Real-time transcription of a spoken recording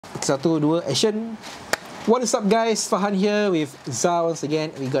1, 2, action. What is up guys, Fahan here with Zah once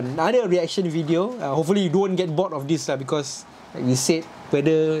again. We got another reaction video. Hopefully you don't get bored of this because like we said,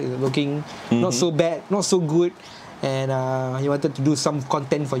 weather is looking not so bad, not so good. And he wanted to do some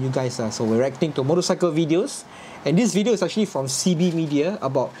content for you guys. So we're reacting to motorcycle videos. And this video is actually from CB Media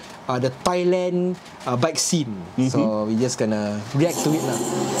about the Thailand bike scene. So we're just gonna react to it now.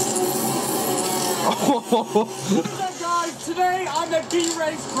 Today I'm at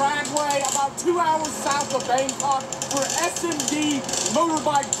B-Race Dragway, about 2 hours south of Bangkok, for SMD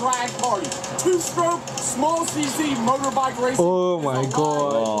Motorbike Drag Party. 2-stroke, small CC motorbike racing. Oh my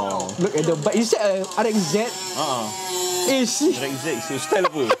god. Well. Look at the bike. Is that a RXZ? RXZ, so style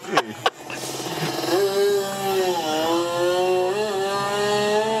apa?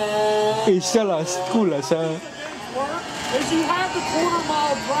 Salah, cool lah, sah. Is you have the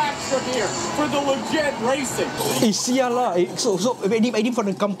quarter-mile drag strip here for the legit racing. Sialah. So Eddie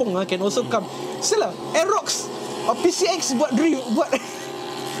from the kampung can also come. Salah, Aerox or PCX buat drift, buat.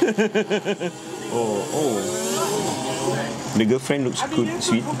 Oh. The girlfriend looks good,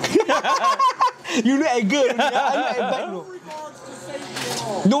 sweet. You look at girl, I look at bike, no.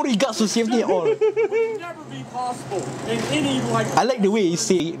 No regards to safety at all. Would never be possible in any I like the way he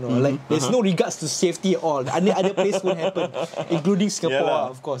say it, like there's no regards to safety at all. Any other place won't happen, including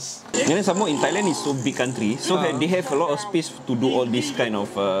Singapore, of course. And then some more in Thailand is so big country, so they have a lot of space to do all these kind of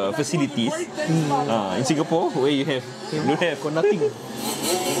facilities. In Singapore, where you have, don't have, got nothing.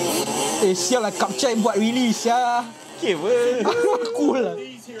 Sial lah, Kapchai buat release ya. Okay, cool lah.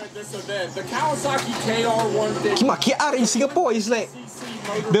 The Kawasaki KR150. KR in Singapore is like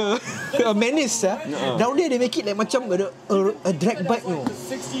the menace. Down there they make it like macam a drag bike, no.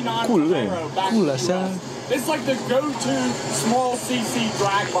 Cool kan? Cool lah, sah. It's like the go-to small CC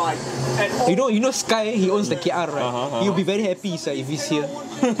drag bike. You know Sky, he owns the KR, right? He'll be very happy, sir, if he's here.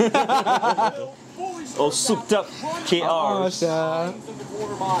 Oh, souped up KR.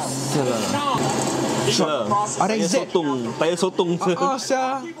 Tayar sotong.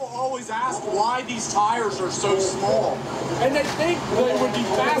 People always ask why these tires are so small, and they think they would be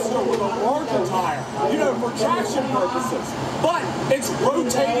faster with a larger tire, for traction purposes. But it's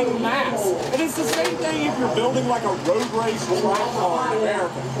rotating mass, and it's the same thing if you're building like a road race track car in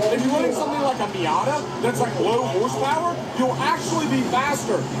America. If you're running something like a Miata that's like low horsepower, you'll actually be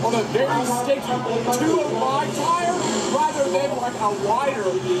faster on a very sticky 205 tire rather than like a wider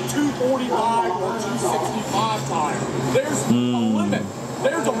 245 or 265 tire. There's a limit.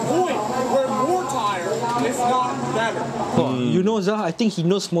 There's a point where more tire is not better. You know, Zah, I think he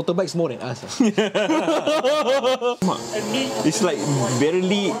knows motorbikes more than us. It's like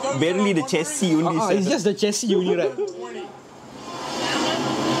barely the chassis only. It's just the chassis only, right?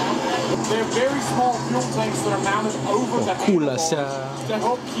 They have very small fuel tanks that are mounted over the handlebars to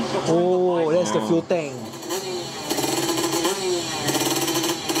help keep the that's the fuel tank.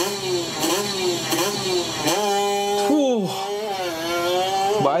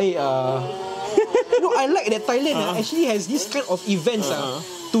 Baik. I like that Thailand actually has this kind of events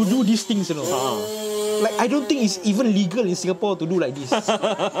to do these things, Like I don't think it's even legal in Singapore to do like this.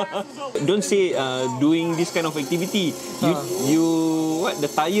 Don't say doing this kind of activity. You the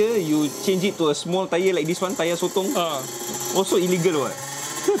tire, you change it to a small tire like this one, tire sotong. Also illegal, what?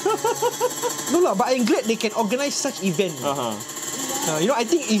 No lah, but I'm glad they can organize such event. I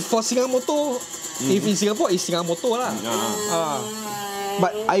think if for Singamoto, if in Singapore, it's Singamoto lah.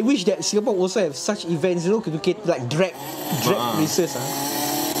 But I wish that Singapore also have such events, to like drag races.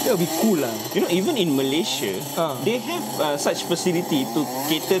 That would be cool lah. Even in Malaysia, they have such facility to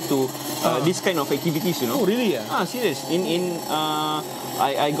cater to this kind of activities. Oh really? Serious.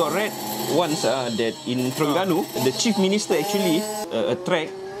 I got read once that in Terengganu, the chief minister actually a track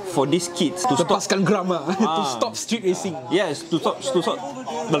for these kids to lepaskan gram to stop street racing. Yes, to stop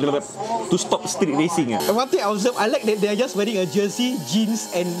street racing. And one thing I observe, I like that they are just wearing a jersey,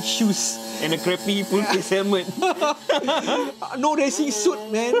 jeans and shoes. And a crappy full face helmet. No racing suit,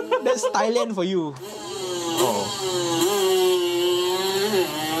 man. That's Thailand for you.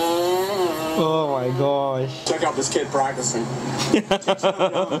 Oh my gosh. Check out this kid practicing.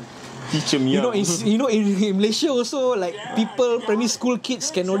 Teach him young. In Malaysia also, like people, primary school kids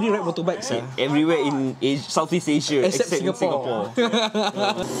can only ride motorbikes. Everywhere in Southeast Asia except Singapore.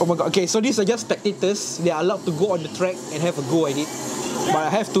 Oh my god. Okay, so these are just spectators. They are allowed to go on the track and have a go at it. But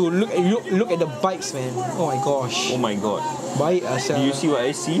I have to look at the bikes, man. Oh my gosh. Oh my god. Baik, do you see what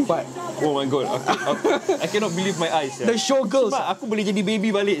I see? But oh my god, I cannot believe my eyes. The showgirls. Sebab aku boleh jadi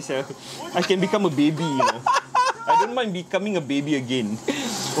baby balik. I can become a baby. I don't mind becoming a baby again.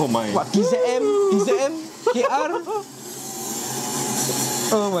 Oh my. What, TZM, KR?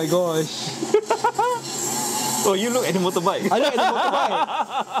 Oh my gosh. Oh, you look at the motorbike. I look at the motorbike.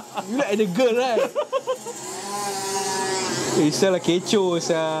 You look at the girl, right? Sial lah, kecoh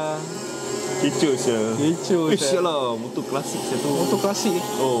sia. Kecoh sia. Kecoh sia. Sial lah, motor klasik sia tu. Motor klasik.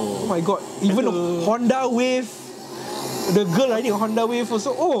 Oh. Oh my god. Even a Honda Wave. The girl riding a Honda Wave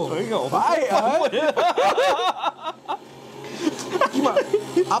also. Oh. Baik ah. Kimak.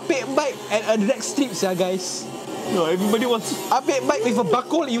 Apek bike at a drag strip sia, guys. No, everybody wants. Apek bike with a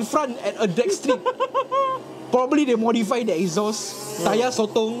buckle in front at a drag strip. Probably they modify the exhaust. Tayar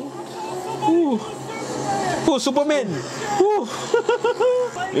sotong. Oh, Superman.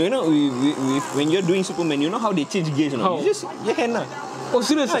 You know, when you're doing Superman, you know how they change gears, you know? How? You just, your hand lah. Oh,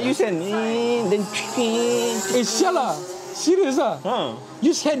 serious? Use hand. Then Sial lah. Serious lah.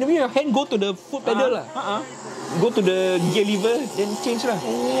 Use hand. I mean, your hand go to the foot pedal lah. Go to the gear lever, then change lah.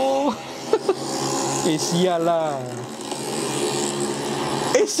 Oh. Sial lah.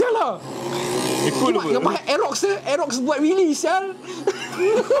 Sial lah. Cool apa? Yang pakai Aerox buat wheelie, sial.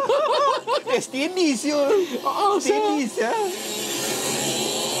 Steady sial. Steady sial.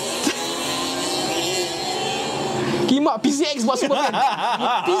 Kimak PCX buat Superman.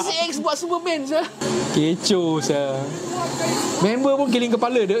 PCX buat Superman, sial. Kecoh, sial. Member pun giling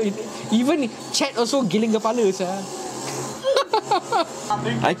kepala dia. Even chat also giling kepala, sial.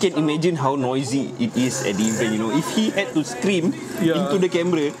 I can imagine how noisy it is at the event, you know. If he had to scream into the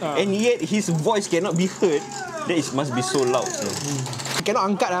camera and yet his voice cannot be heard, that must be so loud. So. Cannot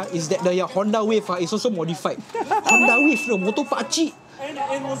angkat is that the Honda Wave is also modified. Honda Wave no, motor pakcik.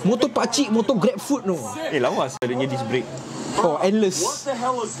 Motor pakcik, motor grab food no. Lawas adanya disc brake. Oh, endless. What the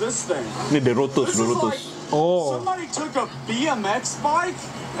hell is this thing? Ni the rotos, the rotos. Oh. Somebody took a BMX bike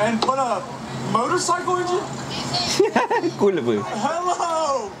and put a motorcycle engine? Cool apa?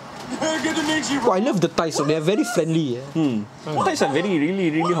 Hello! Good to meet you. Oh, I love the Thais. So they are very friendly. Thais are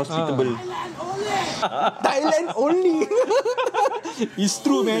really hospitable. Thailand only. It's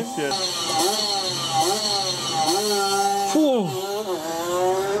true, man.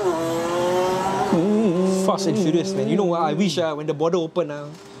 Fast and furious, man. You know what? I wish when the border open,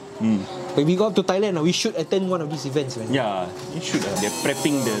 when we go up to Thailand, we should attend one of these events, man. Yeah, you should. They're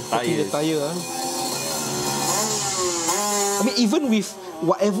prepping the tires. The tire. I mean, even with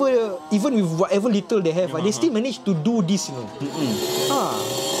whatever little they have, they still manage to do this, you know.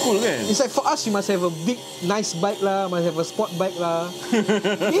 Cool, kan? It's like for us, you must have a big, nice bike lah, must have a sport bike lah.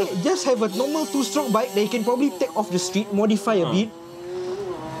 Just have a normal 2-stroke bike that you can probably take off the street, modify a bit,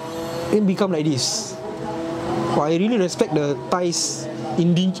 and become like this. Oh, I really respect the Thais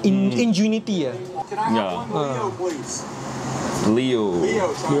ingenuity. Can I have one Leo, please? Leo,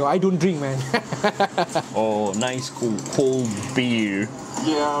 I don't drink, man. oh, nice cold beer.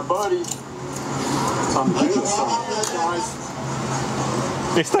 Yeah, buddy. Some nice.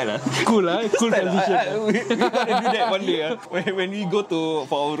 Style lah. Cool television. We gotta do that one day. When we go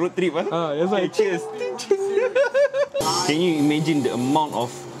for our road trip. That's right. Cheers. Can you imagine the amount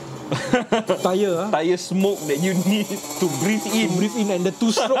of tire smoke that you need to breathe in? And the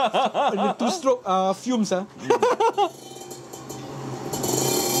 2-stroke fumes.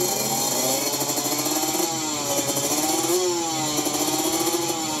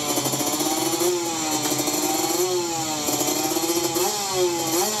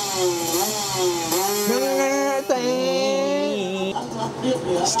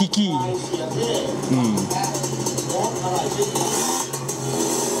 Sticky.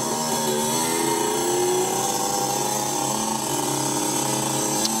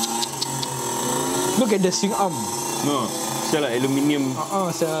 Look at the swing arm. No, siya lah aluminium.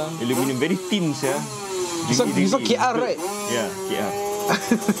 Aluminium very thin siya. This one KR, right? Yeah, KR.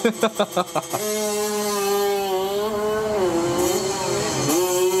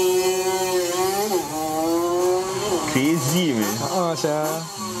 Crazy, man. Oh,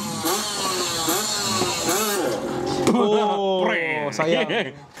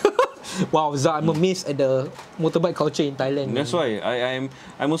 sayang. Wow, Zah, I'm amazed at the motorbike culture in Thailand. That's why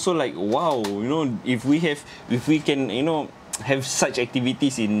I'm also like, wow, you know, if we can, you know, have such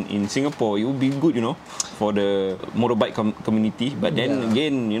activities in Singapore, it would be good, you know, for the motorbike community. But then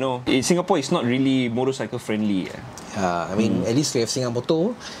again, you know, Singapore is not really motorcycle friendly. I mean, at least we have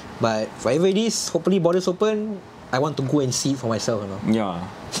Singapore, but whatever it is, hopefully borders open. I want to go and see it for myself, you know. Yeah.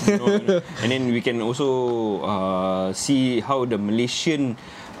 And then we can also see how the Malaysian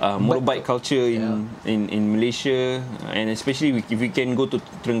motorbike culture in Malaysia, and especially if we can go to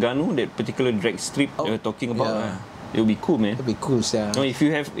Terengganu, that particular drag strip you're talking about. It'll be cool, man. It'll be cool, yeah. You know,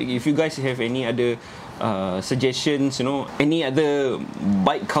 if you guys have any other suggestions, you know, any other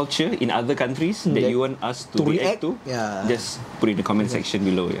bike culture in other countries that you want us to react to, just put it in the comment section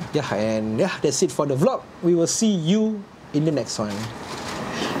below. Yeah, and that's it for the vlog. We will see you in the next one.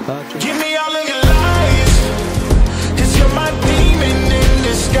 Okay. Give me all of your lies, 'cause you're my demon in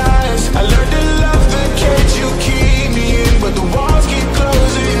disguise.